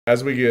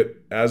as we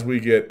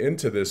get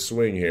into this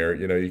swing here,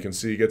 you know, you can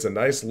see he gets a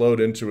nice load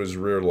into his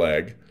rear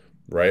leg,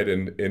 right,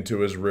 and into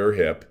his rear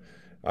hip.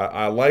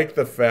 I like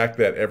the fact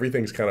that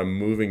everything's kind of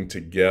moving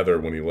together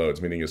when he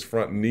loads, meaning his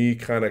front knee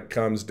kind of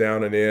comes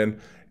down and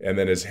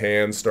then his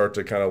hands start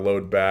to kind of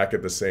load back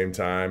at the same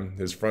time.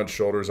 His front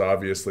shoulders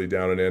obviously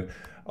down and in.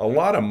 A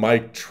lot of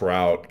Mike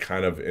Trout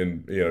kind of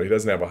in, you know, he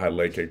doesn't have a high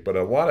leg kick, but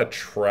a lot of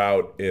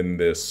Trout in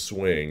this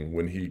swing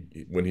when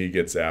he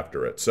gets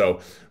after it.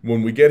 So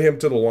when we get him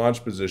to the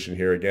launch position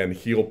here, again,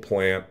 heel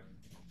plant,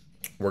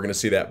 we're going to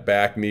see that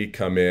back knee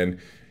come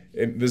in.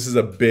 And this is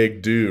a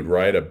big dude,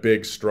 right? A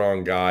big,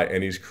 strong guy,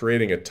 and he's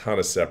creating a ton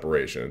of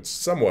separation. It's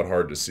somewhat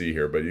hard to see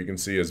here, but you can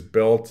see his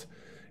belt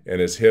and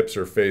his hips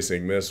are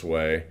facing this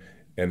way,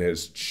 and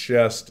his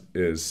chest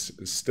is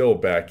still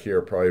back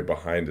here, probably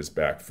behind his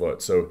back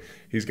foot. So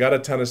he's got a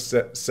ton of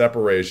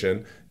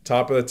separation.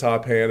 Top of the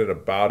top hand at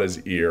about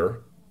his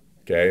ear.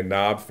 Okay,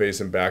 knob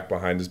facing back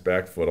behind his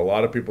back foot. A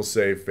lot of people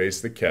say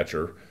face the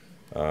catcher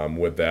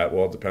with that.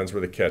 Well, it depends where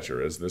the catcher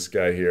is. This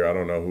guy here, I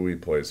don't know who he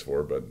plays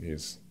for, but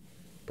he's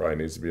probably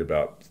needs to be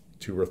about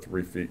 2 or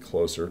 3 feet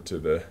closer to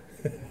the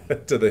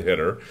to the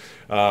hitter.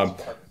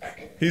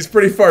 He's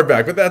pretty far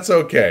back, but that's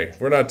okay.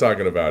 We're not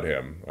talking about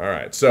him. All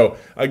right. So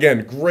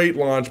again, great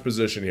launch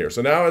position here.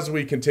 So now as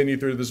we continue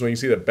through the swing, you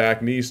see the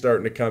back knee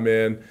starting to come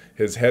in.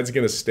 His head's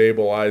going to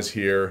stabilize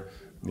here.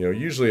 You know,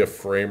 usually a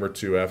frame or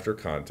two after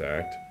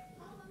contact.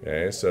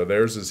 Okay. So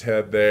there's his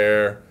head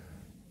there.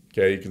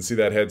 Okay. You can see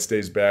that head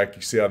stays back.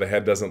 You see how the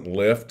head doesn't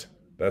lift.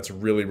 That's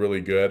really,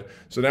 really good.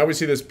 So now we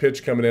see this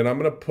pitch coming in. I'm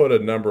going to put a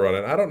number on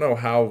it. I don't know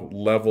how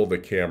level the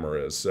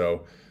camera is.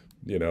 So,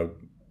 you know,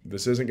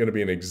 this isn't going to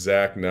be an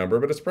exact number,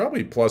 but it's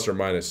probably plus or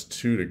minus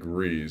 2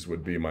 degrees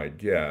would be my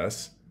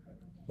guess.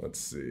 Let's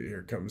see.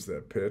 Here comes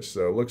that pitch.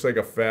 So it looks like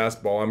a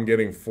fastball. I'm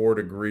getting 4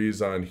 degrees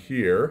on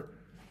here.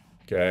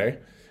 Okay.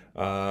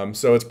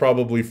 So it's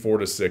probably 4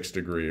 to 6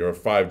 degrees or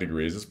 5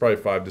 degrees. It's probably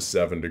 5 to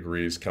 7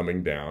 degrees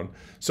coming down.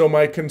 So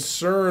my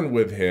concern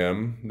with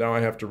him, now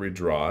I have to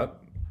redraw it.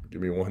 Give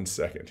me 1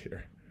 second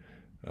here.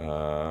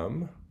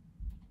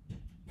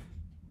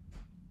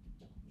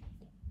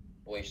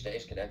 Boy, he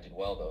stays connected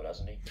well, though,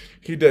 doesn't he?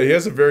 He does. He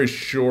has a very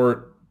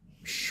short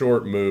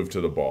move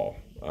to the ball.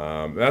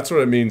 That's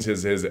what it means.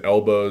 His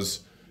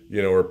elbows,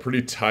 you know, are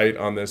pretty tight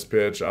on this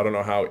pitch. I don't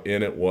know how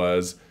in it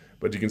was,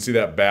 but you can see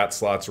that bat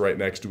slot's right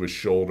next to his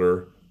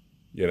shoulder,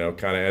 you know,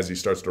 kind of as he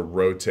starts to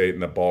rotate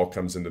and the ball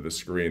comes into the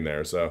screen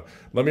there. So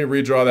let me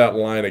redraw that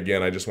line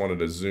again. I just wanted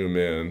to zoom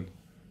in.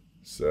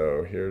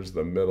 So here's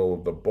the middle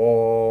of the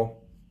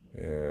ball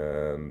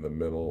and the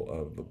middle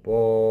of the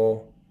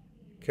ball.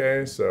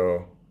 Okay,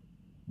 so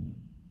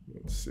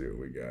let's see what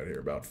we got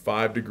here. About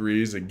 5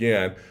 degrees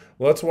again.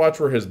 Let's watch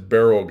where his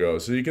barrel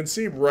goes. So you can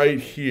see right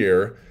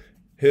here,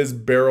 his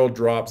barrel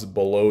drops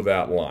below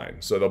that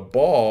line. So the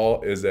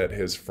ball is at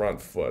his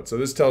front foot. So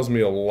this tells me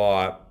a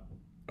lot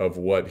of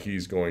what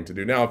he's going to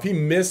do. Now, if he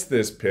missed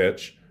this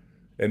pitch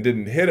and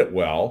didn't hit it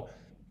well,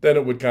 then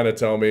it would kind of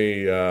tell me,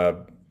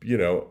 you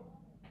know,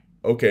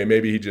 okay,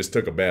 maybe he just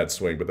took a bad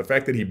swing. But the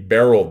fact that he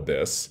barreled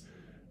this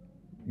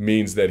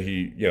means that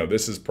he, you know,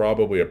 this is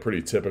probably a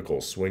pretty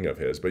typical swing of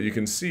his. But you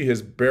can see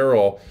his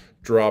barrel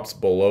drops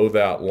below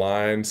that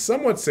line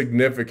somewhat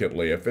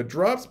significantly. If it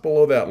drops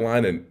below that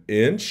line an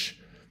inch,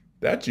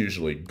 that's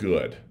usually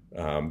good.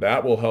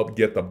 That will help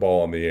get the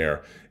ball in the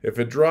air. If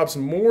it drops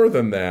more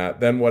than that,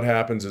 then what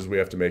happens is we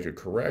have to make a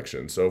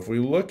correction. So if we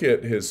look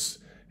at his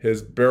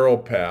barrel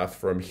path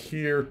from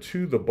here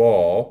to the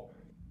ball,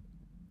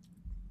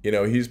 you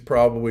know, he's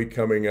probably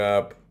coming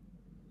up,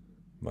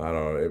 I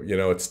don't know, you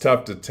know, it's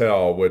tough to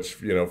tell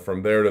which, you know,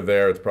 from there to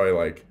there, it's probably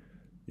like,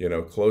 you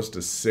know, close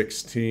to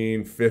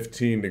 16,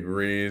 15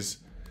 degrees.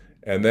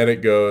 And then it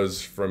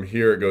goes from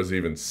here, it goes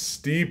even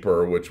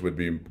steeper, which would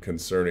be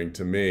concerning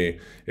to me.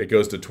 It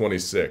goes to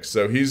 26.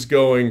 So he's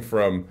going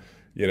from,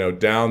 you know,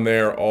 down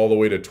there all the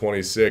way to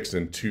 26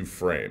 in 2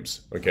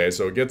 frames. Okay,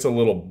 so it gets a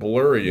little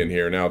blurry in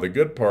here. Now, the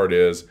good part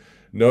is,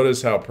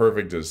 notice how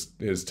perfect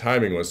his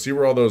timing was. See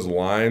where all those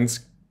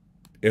lines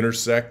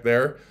intersect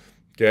there?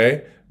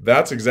 Okay,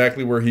 that's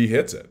exactly where he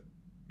hits it.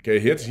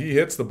 Okay, he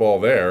hits the ball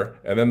there,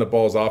 and then the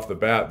ball's off the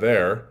bat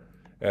there,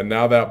 and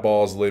now that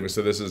ball is leaving.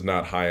 So this is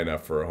not high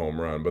enough for a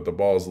home run, but the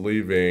ball is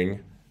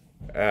leaving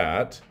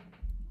at,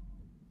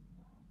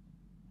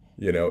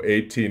 you know,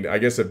 18. I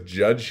guess if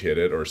Judge hit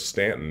it or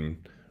Stanton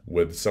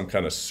with some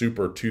kind of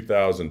super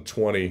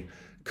 2020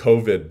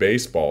 COVID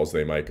baseballs,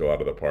 they might go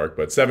out of the park.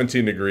 But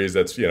 17 degrees,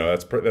 that's, you know,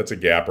 that's a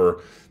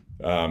gapper.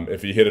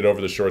 If he hit it over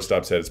the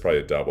shortstop's head, it's probably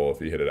a double. If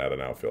he hit it at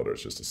an outfielder,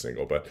 it's just a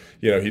single. But,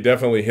 you know, he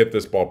definitely hit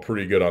this ball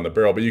pretty good on the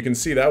barrel. But you can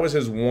see that was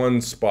his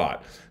one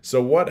spot. So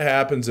what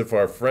happens if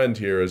our friend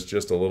here is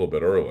just a little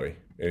bit early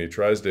and he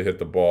tries to hit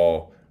the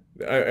ball?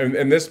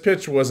 And this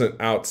pitch wasn't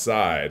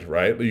outside,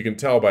 right? You can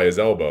tell by his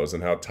elbows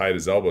and how tight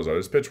his elbows are.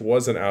 This pitch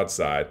wasn't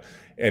outside,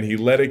 and he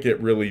let it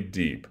get really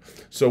deep.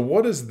 So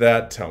what does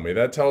that tell me?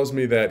 That tells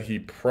me that he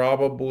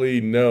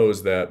probably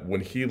knows that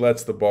when he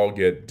lets the ball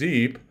get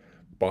deep,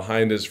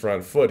 behind his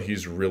front foot,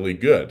 he's really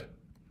good.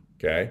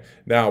 Okay.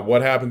 Now,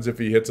 what happens if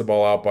he hits a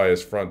ball out by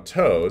his front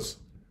toes?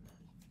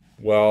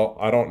 Well,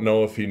 I don't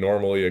know if he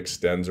normally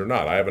extends or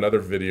not. I have another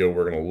video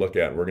we're going to look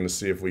at. We're going to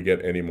see if we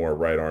get any more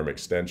right arm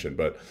extension.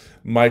 But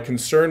my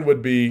concern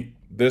would be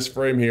this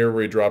frame here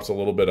where he drops a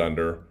little bit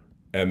under,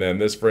 and then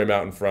this frame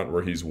out in front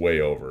where he's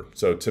way over.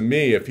 So to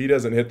me, if he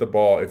doesn't hit the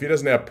ball, if he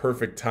doesn't have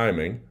perfect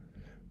timing,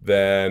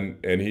 then,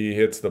 and he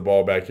hits the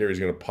ball back here, he's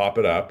going to pop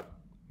it up,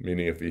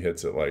 meaning if he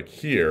hits it like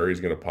here, he's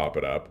going to pop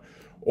it up.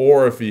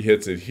 Or if he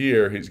hits it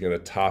here, he's going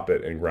to top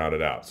it and ground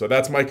it out. So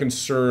that's my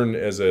concern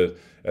as a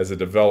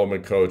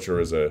development coach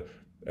or as a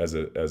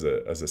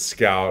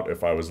scout.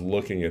 If I was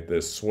looking at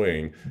this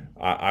swing,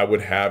 I would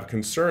have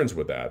concerns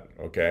with that.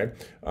 Okay,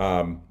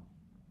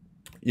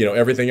 you know,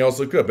 everything else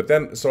looked good, but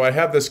then so I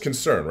have this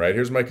concern. Right,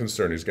 here's my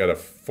concern. He's got a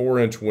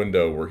 4-inch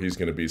window where he's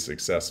going to be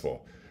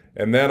successful,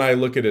 and then I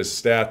look at his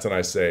stats and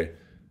I say,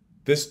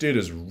 this dude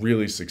is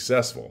really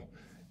successful.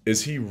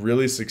 Is he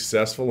really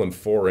successful in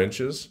 4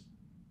 inches?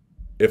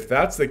 If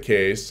that's the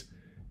case,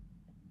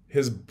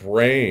 his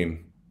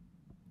brain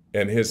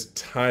and his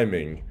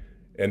timing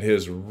and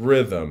his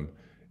rhythm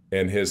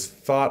and his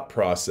thought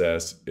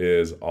process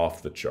is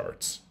off the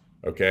charts.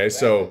 Okay,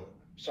 so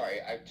sorry,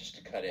 just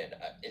to cut in.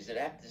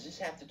 Does this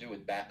have to do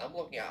with bat? I'm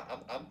looking at.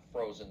 I'm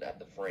frozen at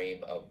the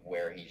frame of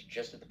where he's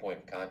just at the point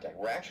of contact,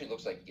 where it actually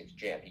looks like he gets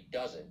jammed. He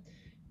doesn't.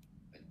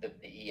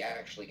 He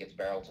actually gets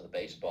barreled to the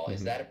baseball. Mm-hmm.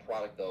 Is that a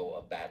product though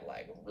of bat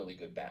lag, a really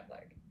good bat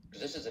lag?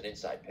 Because this is an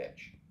inside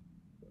pitch.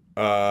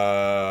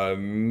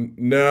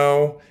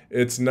 No,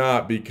 it's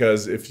not,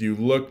 because if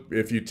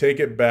you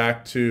take it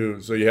back to,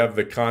 so you have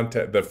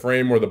the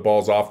frame where the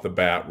ball's off the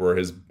bat, where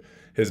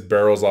his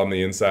barrel's on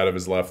the inside of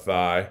his left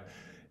thigh,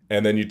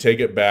 and then you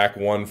take it back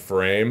one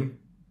frame,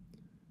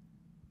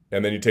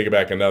 and then you take it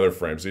back another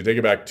frame. So you take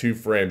it back 2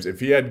 frames. If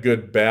he had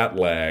good bat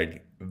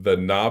lag, the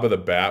knob of the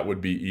bat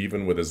would be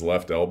even with his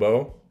left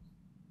elbow.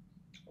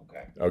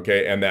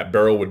 Okay, and that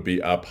barrel would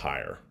be up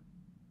higher.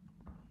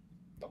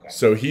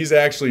 So he's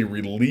actually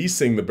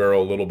releasing the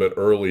barrel a little bit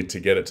early to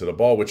get it to the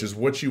ball, which is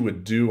what you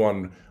would do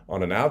on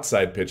an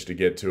outside pitch to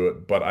get to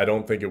it. But I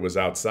don't think it was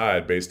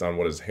outside based on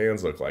what his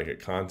hands look like at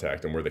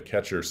contact and where the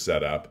catcher's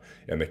set up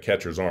and the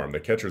catcher's arm.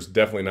 The catcher's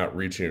definitely not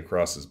reaching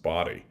across his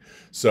body.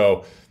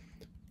 So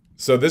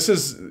this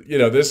is, you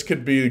know, this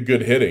could be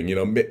good hitting, you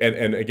know,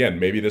 and again,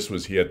 maybe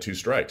he had 2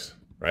 strikes,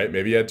 right?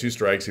 Maybe he had 2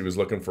 strikes. He was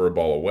looking for a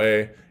ball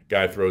away.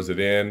 Guy throws it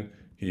in.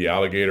 He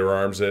alligator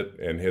arms it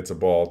and hits a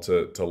ball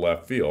to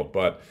left field.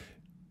 But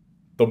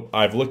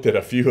I've looked at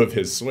a few of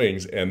his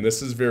swings, and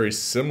this is very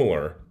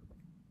similar.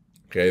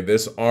 Okay,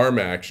 this arm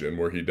action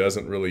where he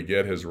doesn't really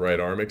get his right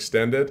arm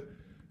extended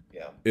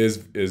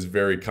is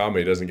very common.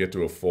 He doesn't get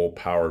to a full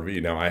power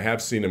V. Now, I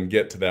have seen him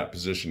get to that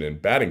position in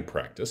batting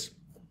practice,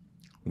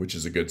 which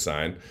is a good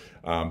sign,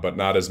 but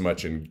not as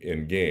much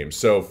in games.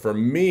 So for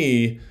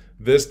me,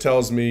 this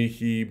tells me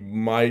he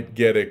might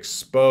get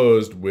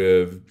exposed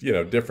with, you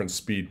know, different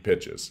speed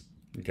pitches.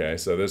 Okay,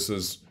 so this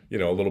is, you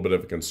know, a little bit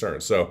of a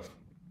concern. So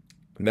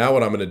now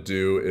what I'm going to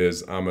do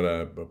is I'm going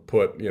to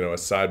put, you know, a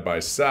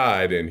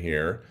side-by-side in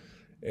here.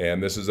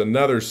 And this is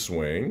another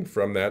swing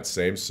from that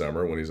same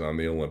summer when he's on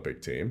the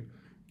Olympic team.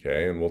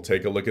 Okay, and we'll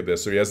take a look at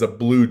this. So he has a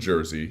blue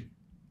jersey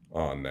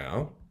on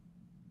now.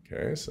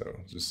 Okay, so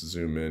just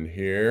zoom in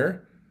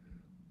here.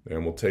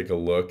 And we'll take a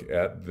look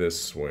at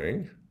this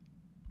swing.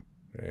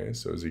 Okay,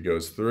 so as he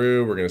goes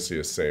through, we're going to see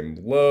a same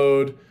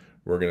load.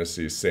 We're going to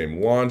see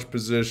same launch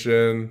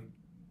position.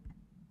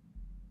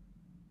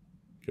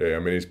 Okay, I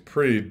mean, he's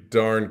pretty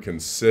darn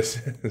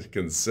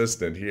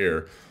consistent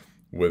here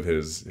with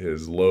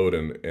his load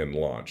and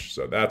launch.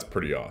 So that's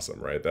pretty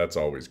awesome, right? That's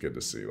always good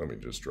to see. Let me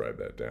just drive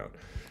that down.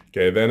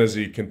 Okay, then as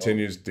he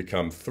continues to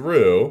come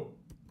through,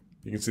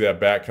 you can see that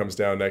bat comes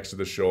down next to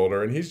the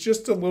shoulder, and he's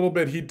just a little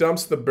bit, he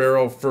dumps the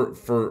barrel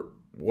for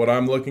what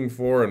I'm looking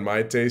for in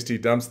my taste. He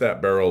dumps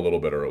that barrel a little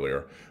bit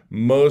earlier.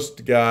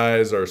 Most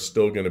guys are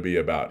still going to be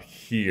about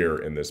here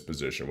in this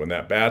position. When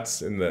that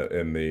bat's in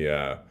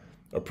the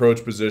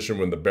approach position,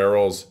 when the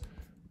barrel's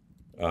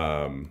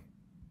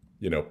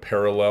you know,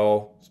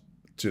 parallel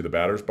to the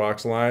batter's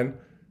box line,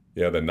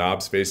 you know, the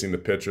knob's facing the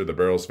pitcher, the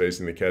barrel's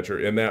facing the catcher.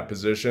 In that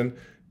position,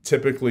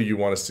 typically you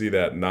want to see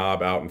that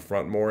knob out in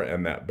front more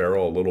and that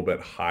barrel a little bit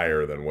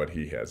higher than what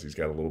he has. He's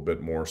got a little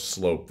bit more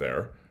slope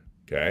there.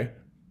 Okay,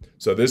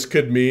 so this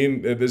could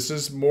mean that this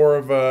is more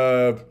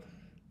of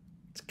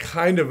it's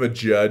kind of a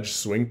judge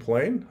swing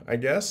plane, I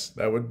guess.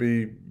 That would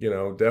be, you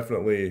know,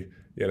 definitely,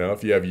 you know,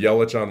 if you have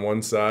Yelich on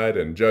one side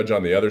and Judge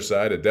on the other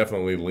side, it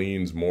definitely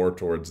leans more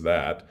towards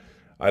that.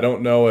 I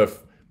don't know if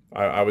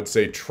I would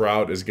say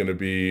Trout is going to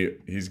be,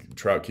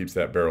 Trout keeps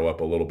that barrel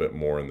up a little bit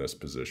more in this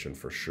position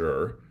for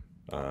sure.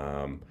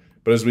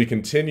 But as we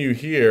continue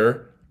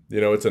here,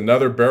 you know, it's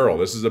another barrel.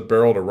 This is a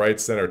barrel to right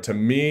center. To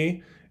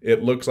me,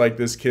 it looks like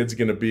this kid's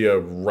going to be a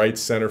right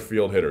center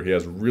field hitter. He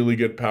has really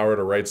good power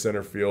to right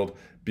center field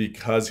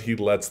because he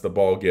lets the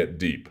ball get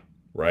deep,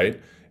 right?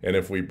 And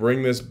if we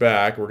bring this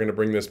back, we're going to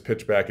bring this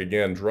pitch back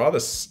again. Draw a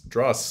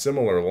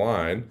similar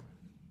line.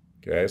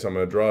 Okay, so I'm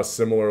going to draw a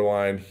similar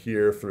line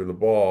here through the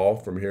ball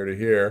from here to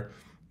here.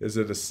 Is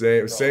it the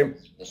same?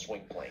 The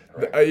swing plane,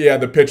 correct? Yeah,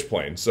 the pitch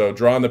plane. So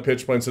drawing the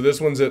pitch plane. So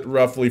this one's at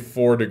roughly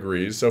 4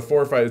 degrees. So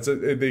 4 or 5. It's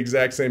the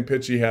exact same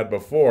pitch he had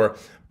before.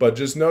 But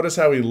just notice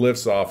how he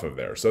lifts off of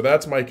there. So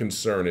that's my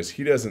concern is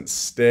he doesn't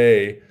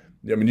stay.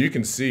 I mean, you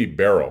can see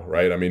barrel,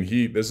 right? I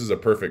mean, this is a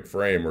perfect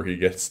frame where he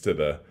gets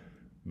to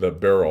the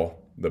barrel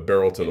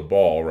to the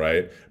ball,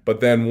 right? But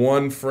then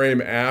one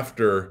frame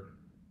after,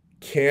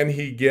 can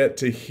he get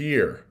to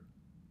here?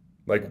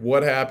 Like,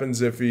 what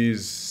happens if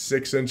he's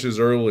 6 inches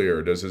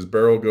earlier? Does his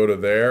barrel go to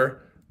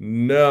there?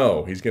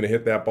 No, he's going to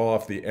hit that ball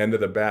off the end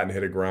of the bat and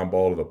hit a ground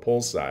ball to the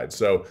pull side.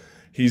 So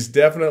he's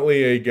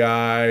definitely a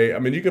guy. I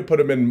mean, you could put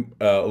him in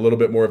a little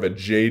bit more of a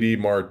JD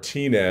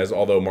Martinez,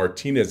 although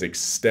Martinez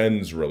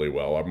extends really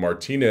well.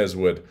 Martinez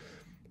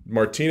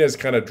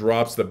kind of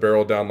drops the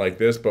barrel down like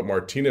this, but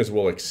Martinez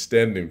will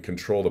extend and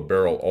control the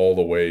barrel all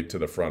the way to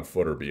the front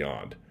foot or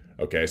beyond.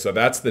 Okay, so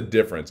that's the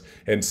difference.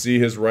 And see,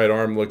 his right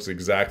arm looks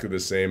exactly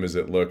the same as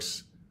it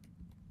looks,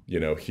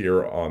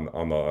 here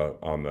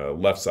on the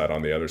left side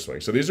on the other swing.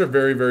 So these are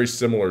very, very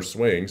similar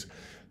swings.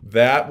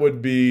 That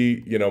would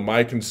be,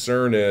 my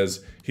concern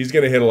is he's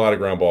going to hit a lot of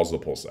ground balls to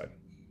the pull side.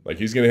 Like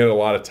he's going to hit a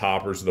lot of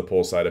toppers to the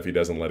pull side if he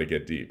doesn't let it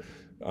get deep,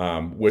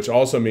 which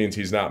also means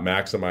he's not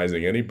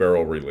maximizing any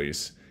barrel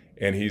release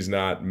and he's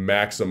not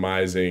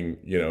maximizing,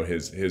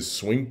 his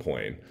swing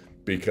plane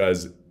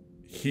because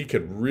he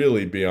could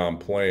really be on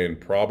plane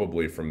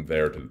probably from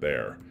there to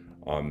there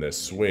on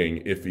this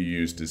swing if he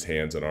used his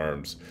hands and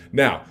arms.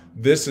 Now,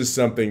 this is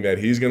something that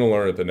he's going to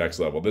learn at the next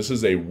level. This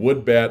is a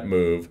wood bat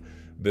move.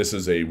 This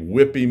is a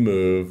whippy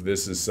move.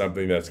 This is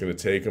something that's going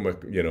to take him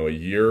a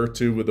year or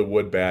two with the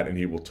wood bat, and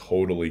he will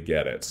totally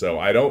get it. So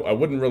I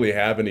wouldn't really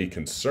have any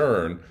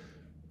concern.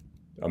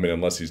 I mean,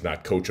 unless he's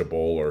not coachable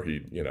or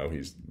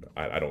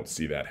I don't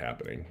see that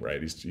happening,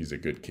 right? He's a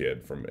good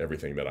kid from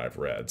everything that I've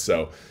read.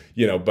 So,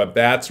 but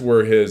that's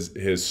where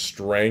his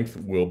strength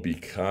will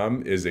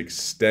become is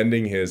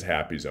extending his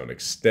happy zone,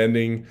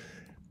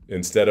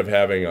 instead of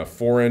having a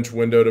 4-inch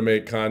window to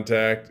make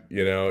contact,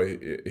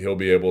 he'll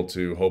be able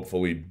to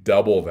hopefully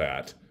double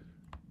that,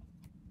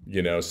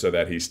 so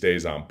that he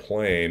stays on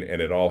plane,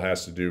 and it all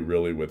has to do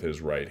really with his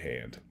right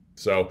hand.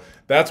 So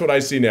that's what I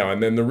see now.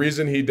 And then the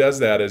reason he does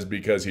that is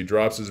because he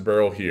drops his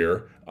barrel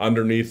here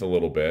underneath a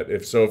little bit.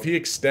 If he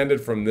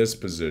extended from this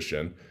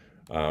position,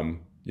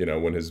 when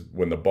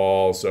the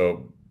ball's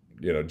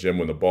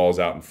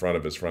out in front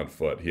of his front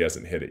foot, he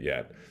hasn't hit it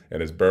yet.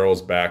 And his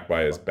barrel's back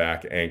by his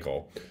back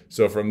ankle.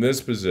 So from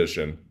this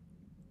position,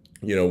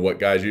 what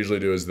guys usually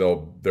do is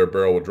their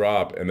barrel will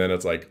drop and then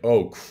it's like,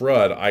 oh,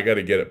 crud, I got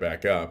to get it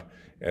back up.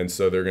 And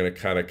so they're going to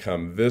kind of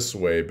come this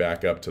way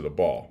back up to the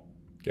ball.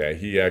 Okay,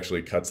 he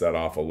actually cuts that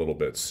off a little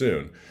bit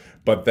soon.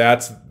 But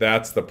that's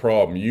the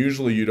problem.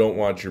 Usually you don't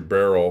want your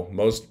barrel,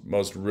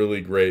 most really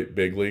great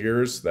big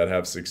leaguers that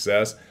have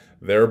success,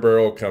 their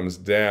barrel comes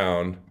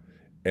down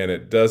and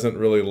it doesn't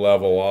really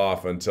level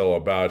off until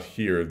about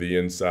here, the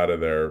inside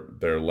of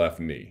their left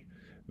knee.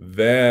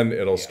 Then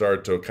it'll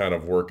start to kind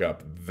of work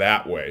up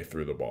that way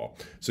through the ball.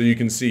 So you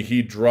can see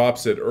he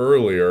drops it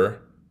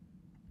earlier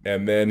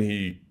and then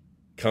he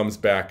comes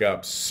back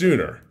up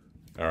sooner.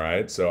 All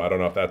right, so I don't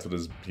know if that's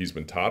what he's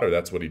been taught or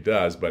that's what he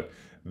does, but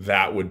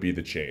that would be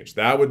the change.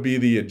 That would be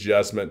the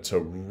adjustment to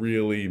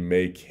really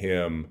make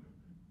him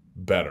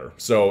better.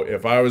 So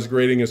if I was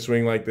grading a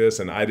swing like this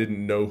and I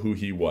didn't know who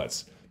he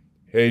was,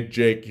 hey,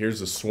 Jake,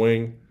 here's a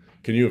swing.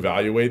 Can you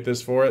evaluate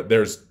this for it?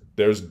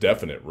 There's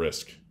definite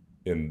risk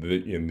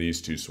in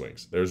these two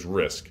swings. There's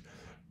risk.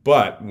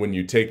 But when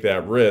you take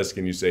that risk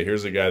and you say,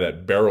 here's a guy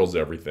that barrels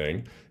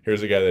everything,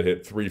 here's a guy that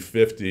hit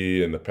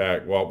 350 in the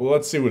pack. Well,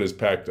 let's see what his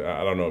pack.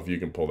 I don't know if you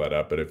can pull that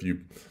up, but if you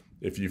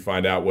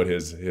find out what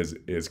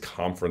his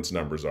conference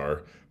numbers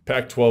are,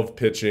 Pac-12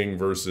 pitching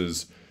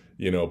versus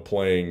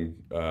playing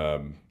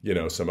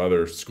some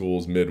other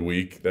schools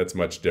midweek, that's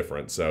much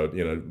different. So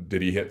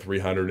did he hit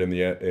 300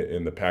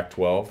 in the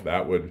Pac-12?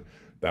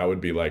 That would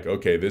be like,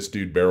 okay, this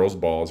dude barrels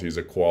balls. He's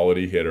a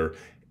quality hitter.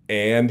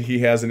 And he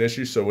has an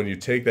issue. So when you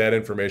take that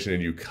information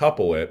and you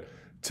couple it,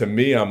 to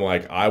me, I'm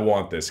like, I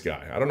want this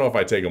guy. I don't know if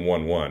I take him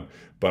 1-1,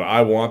 but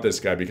I want this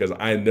guy because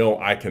I know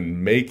I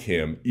can make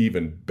him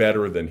even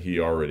better than he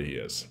already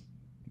is.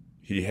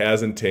 He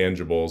has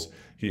intangibles.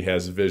 He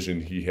has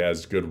vision. He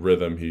has good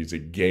rhythm. He's a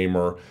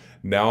gamer.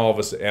 Now all of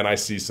a sudden, and I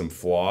see some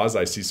flaws.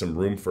 I see some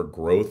room for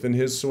growth in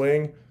his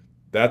swing.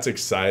 That's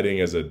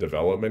exciting as a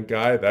development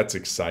guy. That's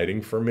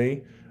exciting for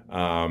me.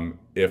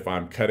 If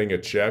I'm cutting a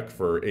check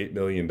for $8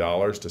 million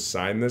to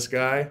sign this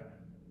guy,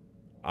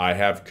 I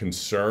have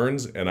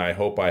concerns, and I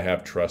hope I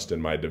have trust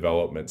in my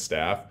development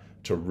staff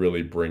to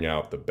really bring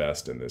out the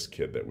best in this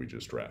kid that we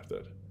just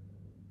drafted.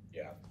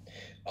 Yeah.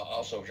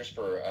 Also, just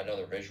for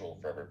another visual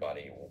for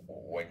everybody,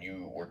 when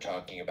you were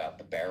talking about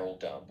the barrel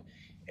dump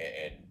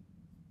and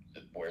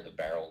where the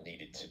barrel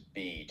needed to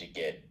be to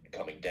get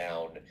coming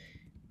down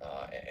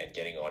and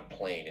getting on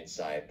plane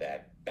inside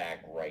that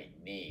back right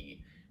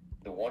knee,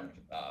 the one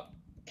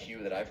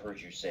cue that I've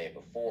heard you say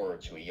before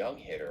to a young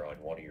hitter on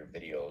one of your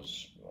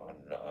videos on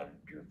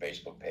your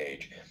Facebook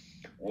page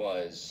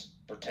was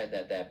pretend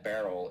that that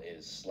barrel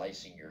is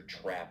slicing your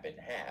trap in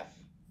half,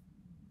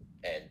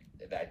 and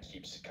that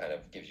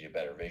gives you a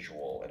better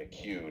visual and a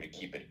cue to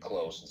keep it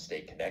close and stay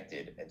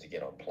connected and to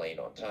get on plane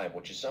on time,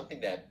 which is something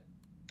that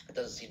it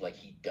doesn't seem like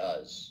he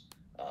does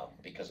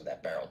because of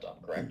that barrel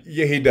dump, correct?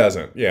 Yeah, he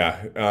doesn't.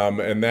 Yeah,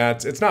 and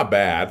that's it's not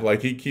bad.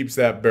 Like he keeps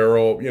that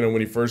barrel.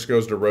 When he first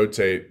goes to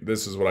rotate,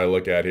 this is what I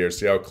look at here.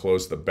 See how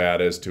close the bat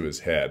is to his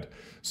head.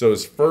 So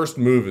his first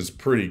move is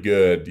pretty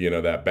good.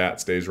 That bat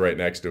stays right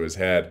next to his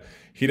head.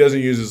 He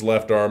doesn't use his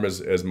left arm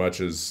as much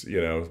as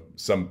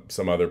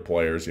some other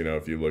players.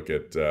 If you look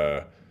at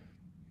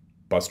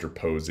Buster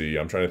Posey.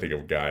 I'm trying to think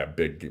of a guy, a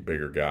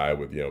bigger guy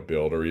with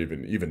build, or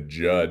even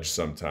Judge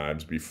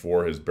sometimes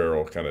before his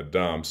barrel kind of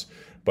dumps.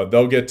 But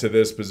they'll get to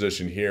this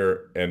position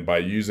here, and by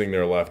using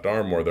their left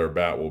arm more, their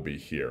bat will be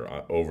here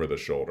over the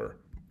shoulder.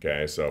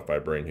 Okay, so if I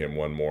bring him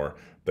one more,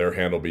 their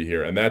hand will be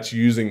here, and that's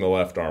using the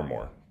left arm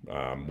more,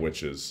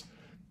 which is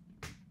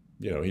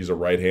he's a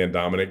right hand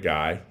dominant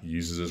guy. He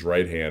uses his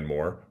right hand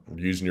more.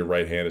 Using your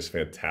right hand is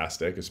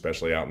fantastic,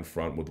 especially out in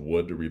front with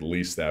wood to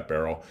release that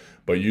barrel.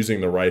 But using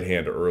the right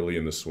hand early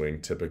in the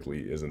swing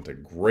typically isn't a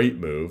great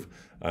move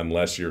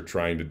unless you're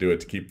trying to do it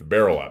to keep the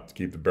barrel up, to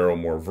keep the barrel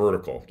more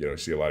vertical. You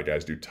see a lot of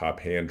guys do top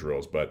hand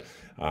drills. But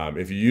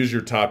if you use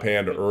your top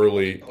hand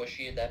early.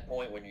 Pushy at that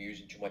point when you're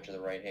using too much of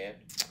the right hand?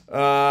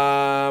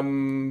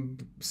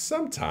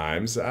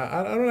 Sometimes.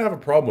 I don't have a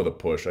problem with a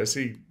push. I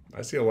see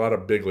a lot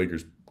of big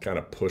leaguers kind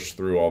of push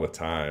through all the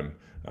time.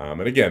 And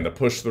again, the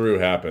push through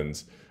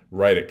happens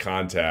right at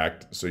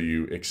contact. So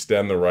you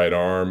extend the right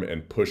arm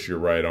and push your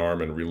right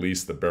arm and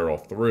release the barrel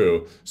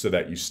through so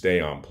that you stay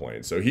on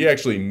plane. So he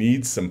actually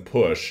needs some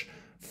push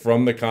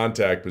from the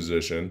contact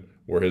position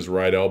where his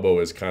right elbow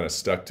is kind of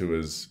stuck to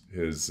his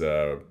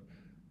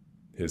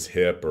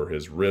hip or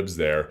his ribs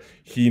there.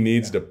 He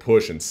needs to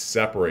push and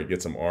separate,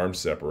 get some arm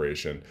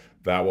separation.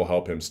 That will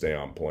help him stay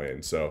on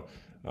plane. So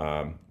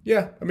he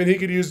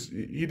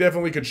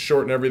definitely could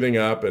shorten everything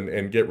up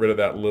and get rid of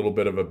that little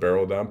bit of a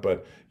barrel dump.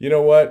 But you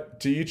know what?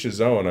 To each his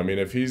own. I mean,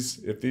 if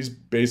these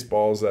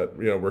baseballs that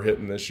we're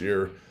hitting this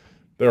year,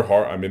 they're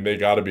hard. I mean, they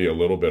got to be a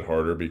little bit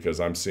harder because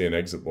I'm seeing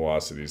exit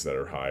velocities that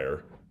are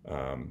higher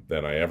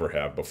than I ever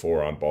have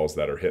before on balls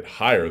that are hit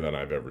higher than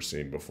I've ever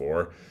seen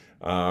before.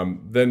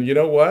 Then you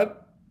know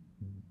what?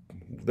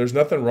 There's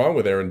nothing wrong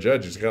with Aaron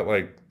Judge. He's got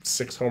like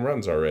 6 home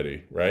runs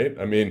already, right?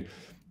 I mean,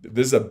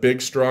 this is a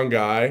big, strong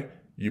guy.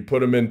 You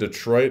put him in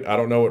Detroit. I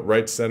don't know what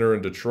right center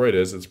in Detroit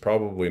is. It's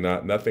probably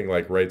nothing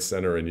like right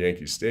center in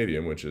Yankee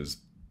Stadium, which is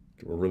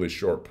a really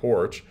short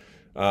porch.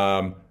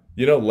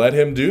 Let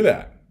him do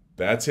that.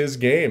 That's his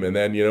game. And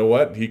then you know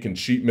what? He can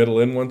cheat middle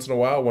in once in a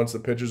while once the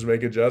pitchers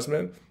make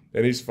adjustment,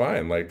 and he's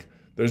fine. Like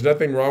there's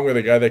nothing wrong with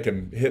a guy that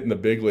can hit in the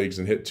big leagues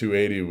and hit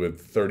 280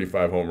 with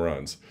 35 home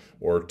runs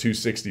or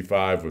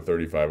 265 with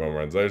 35 home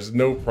runs. There's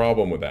no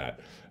problem with that.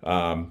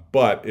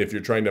 But if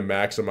you're trying to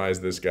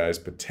maximize this guy's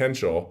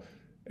potential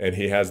and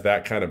he has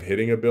that kind of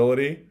hitting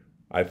ability,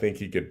 I think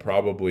he could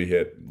probably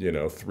hit,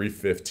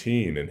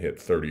 315 and hit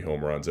 30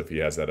 home runs if he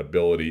has that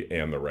ability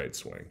and the right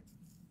swing.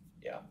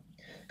 Yeah.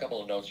 A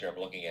couple of notes here. I'm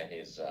looking at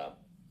his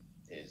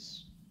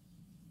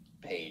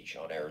page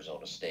on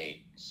Arizona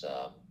State's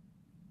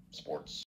sports